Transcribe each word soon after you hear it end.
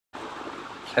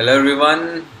Hello everyone.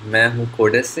 मैं हूं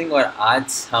coder Singh और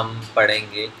आज हम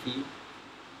पढ़ेंगे कि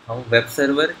हम वेब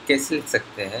सर्वर कैसे लिख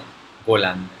सकते हैं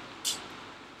गोलांग में।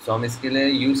 सो हम इसके लिए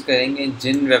यूज़ करेंगे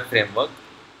जिन वेब फ्रेमवर्क।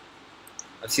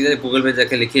 अब सीधे गूगल पे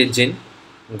जाके लिखिए जिन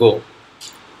गो,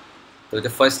 तो जो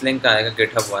फर्स्ट लिंक आएगा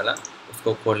गिटहब वाला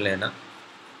उसको खोल लेना।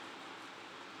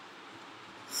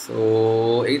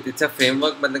 सो इट्स अ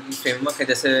फ्रेमवर्क, मतलब कि फ्रेमवर्क है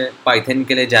जैसे पाइथन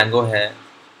के लिए जैंगो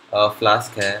है,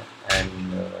 फ्लास्क है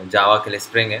एंड जावा के लिए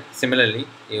स्प्रिंग है। सिमिलरली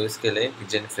ये उसके लिए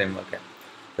जिन फ्रेमवर्क है।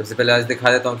 सबसे पहले आज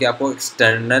दिखा देता हूँ कि आपको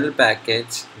एक्सटर्नल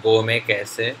पैकेज गो में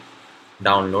कैसे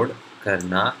डाउनलोड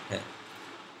करना है।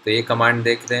 तो ये कमांड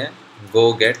देख रहे हैं,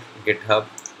 गो गेट गिटहब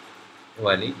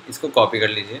वाली, इसको कॉपी कर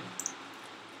लीजिए,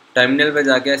 टर्मिनल पे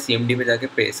जाके CMD पे जाके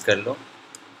पेस्ट कर लो।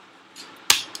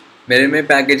 मेरे में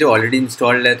पैकेज ऑलरेडी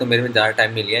इंस्टॉल्ड है तो मेरे में ज़्यादा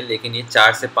टाइम नहीं लिया, लेकिन ये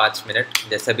 4 से 5 मिनट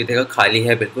जैसा भी देखा खाली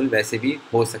है, बिल्कुल वैसे भी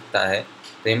हो सकता है।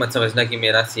 तो ये मत समझना कि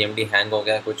मेरा CMD हैंग हो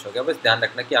गया कुछ हो गया, बस ध्यान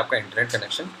रखना कि आपका इंटरनेट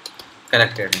कनेक्शन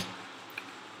कनेक्टेड है।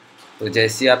 तो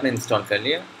जैसे ही आपने इंस्टॉल कर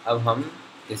लिया, अब हम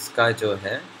इसका जो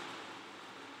है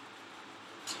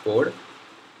कोड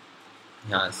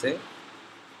यहाँ से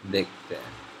देखते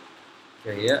हैं।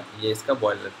 तो ये इसका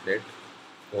बॉयलर प्लेट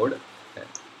कोड है।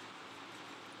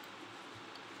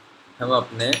 हम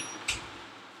अपने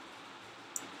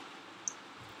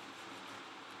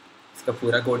इसका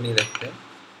पूरा कोड नहीं रखते,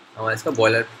 हमारा इसका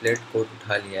बॉयलर प्लेट कोड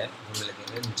उठा लिया है। हम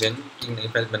लिखेंगे जिन की नई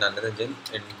फाइल बना लेते हैं, जिन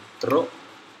इंट्रो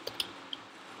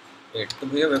 8। तो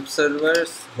भैया वेब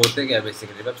सर्वर्स होते क्या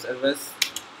बेसिकली, वेब सर्वर्स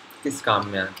किस काम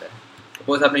में आता है।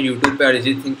 सपोज आपने यूट्यूब पे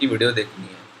अरिजीत सिंह की वीडियो देखनी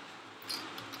है,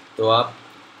 तो आप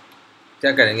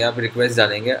क्या करेंगे, आप रिक्वेस्ट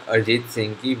डालेंगे अरिजीत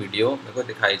सिंह की वीडियो मेरे को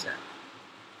दिखाई जाए।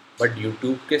 बट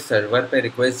यूट्यूब के सर्वर पे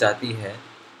रिक्वेस्ट जाती है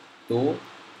तो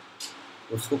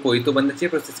उसको कोई तो बंदा चाहिए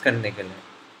प्रोसेस करने के लिए।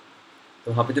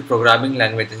 तो वहाँ पे जो प्रोग्रामिंग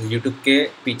लैंग्वेज जैसे यूट्यूब के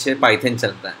पीछे पाइथन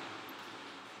चलता है,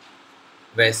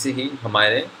 वैसे ही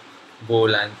हमारे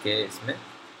गोलैंग के इसमें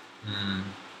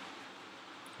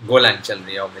गोलैंग चल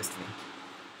रही है ऑब्वियसली।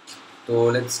 तो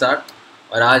लेट्स स्टार्ट।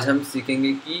 और आज हम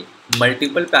सीखेंगे कि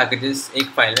मल्टीपल पैकेजेस एक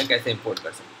फाइल में कैसे इंपोर्ट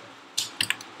कर सकते हैं।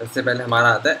 सबसे पहले हमारा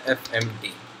आता है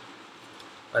FMT,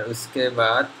 और उसके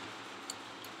बाद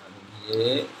हम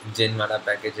ये जिन वाला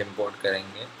पैकेज इंपोर्ट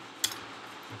करेंगे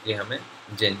क्योंकि हमें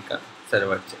जिन का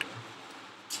सर्वर चाहिए।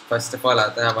 फर्स्ट ऑफ ऑल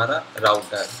आता है हमारा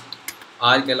राउटर,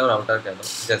 आर कह लो राउटर कह लो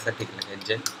जैसा ठीक लगे,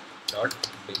 जिन डॉट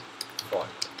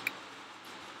डिफॉल्ट।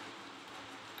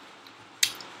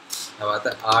 अब आता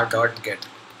है आर डॉट गेट।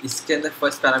 इसके अंदर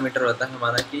फर्स्ट पैरामीटर होता है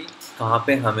हमारा कि कहाँ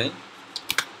पे हमें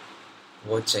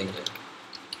वो चाहिए,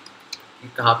 कि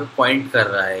कहाँ पे पॉइंट कर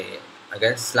रहा है ये।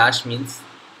 अगर स्लैश मीन्स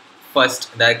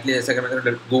फर्स्ट डायरेक्टली, जैसे अगर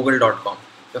मैं google.com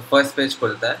तो फर्स्ट पेज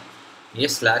खुलता है, ये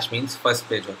स्लैश मीन्स फर्स्ट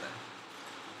पेज होता है।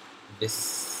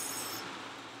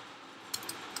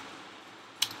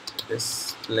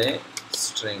 डिस्प्ले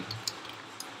स्ट्रिंग,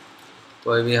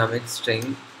 कोई भी हम एक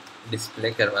स्ट्रिंग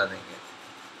डिस्प्ले करवा देंगे।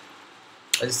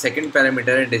 और सेकंड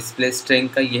पैरामीटर है डिस्प्ले स्ट्रिंग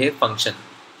का, ये है फंक्शन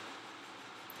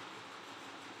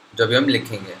जो भी हम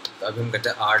लिखेंगे। तो अभी हम कहते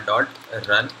हैं R dot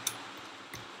run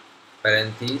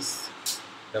पैरेंथीज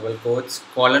double quotes,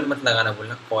 colon मत लगाना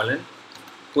बोलना, कॉलन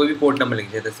कोई भी पोर्ट नंबर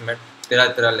लिखिए, जैसे मैं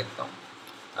 13 लिखता हूँ,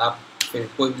 आप फिर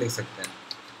कोई भी लिख सकते हैं।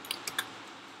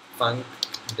 फंक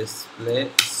डिस्प्ले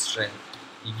स्ट्रिंग,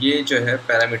 ये जो है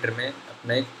पैरामीटर में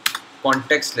अपना एक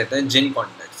कॉन्टेक्स्ट लेता है, जिन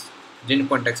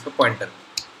कॉन्टेक्स्ट का पॉइंटर।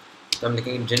 तो हम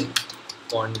लिखेंगे जिन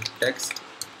कॉन्टेक्स्ट,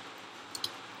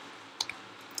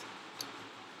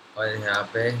 और यहाँ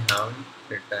पे हम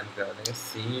रिटर्न करा देंगे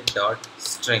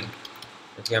C.string,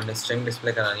 क्योंकि हमने स्ट्रिंग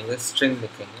डिस्प्ले करानी है तो स्ट्रिंग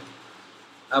लिखेंगे।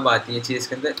 अब आती है चीज़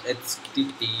इसके अंदर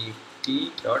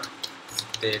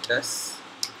http.status।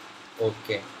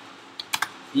 ओके,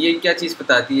 ये क्या चीज़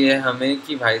बताती है हमें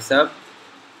कि भाई साहब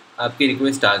आपकी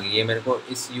रिक्वेस्ट आ गई है मेरे को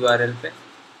इस URL पे,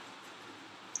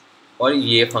 और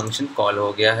ये फंक्शन कॉल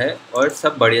हो गया है और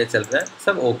सब बढ़िया चल रहा है,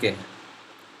 सब ओके है।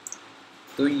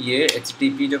 तो ये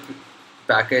HTTP जो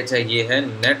पैकेज है ये है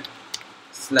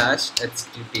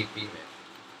net/http में,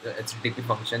 जो HTTP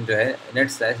फंक्शन जो है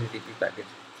net/http पैकेज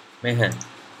में है।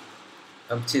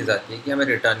 अब चीज़ आती है कि हमें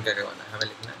रिटर्न क्या करवाना है, हमें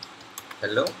लिखना है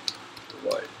हेलो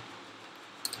वर्ल्ड।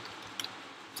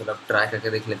 चलो अब ट्राई करके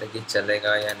देख लेते हैं कि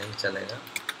चलेगा या नहीं चलेगा।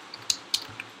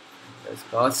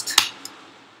 कॉस्ट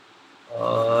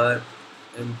और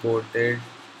imported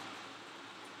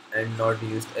and not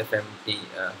used FMT।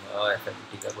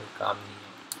 FMT का कोई काम नहीं है।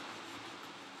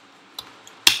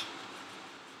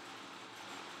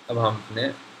 अब हम अपने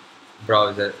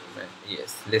ब्राउज़र में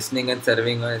yes listening and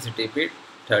serving on HTTP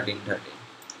 1313।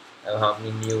 अब हम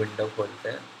अपनी न्यू विंडो खोलते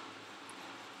हैं,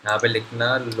 यहाँ पे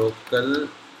लिखना लोकल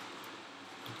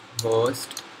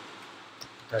होस्ट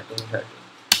 1313।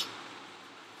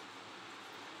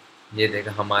 ये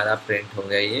देखा हमारा प्रिंट हो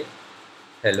गया ये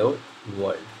हेलो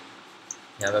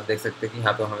वर्ल्ड। यहाँ पे आप देख सकते हैं कि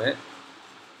यहाँ पे हमें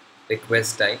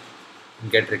रिक्वेस्ट आई,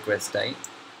 गेट रिक्वेस्ट आई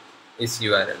इस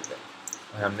URL पे,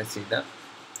 और हमने सीधा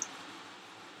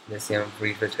जैसे हम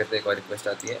रिफ्रेश करते हैं एक और रिक्वेस्ट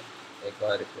आती है, एक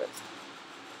और रिक्वेस्ट,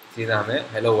 सीधा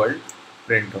हमें हेलो वर्ल्ड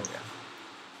प्रिंट हो गया।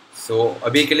 सो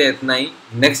अभी के लिए इतना ही।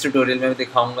 नेक्स्ट ट्यूटोरियल में मैं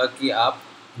दिखाऊंगा कि आप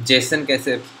जेसन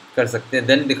कैसे कर सकते हैं,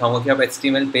 देन दिखाऊंगा कि आप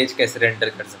HTML पेज कैसे रेंडर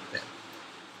कर सकते हैं।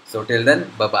 So till then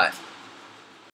bye bye.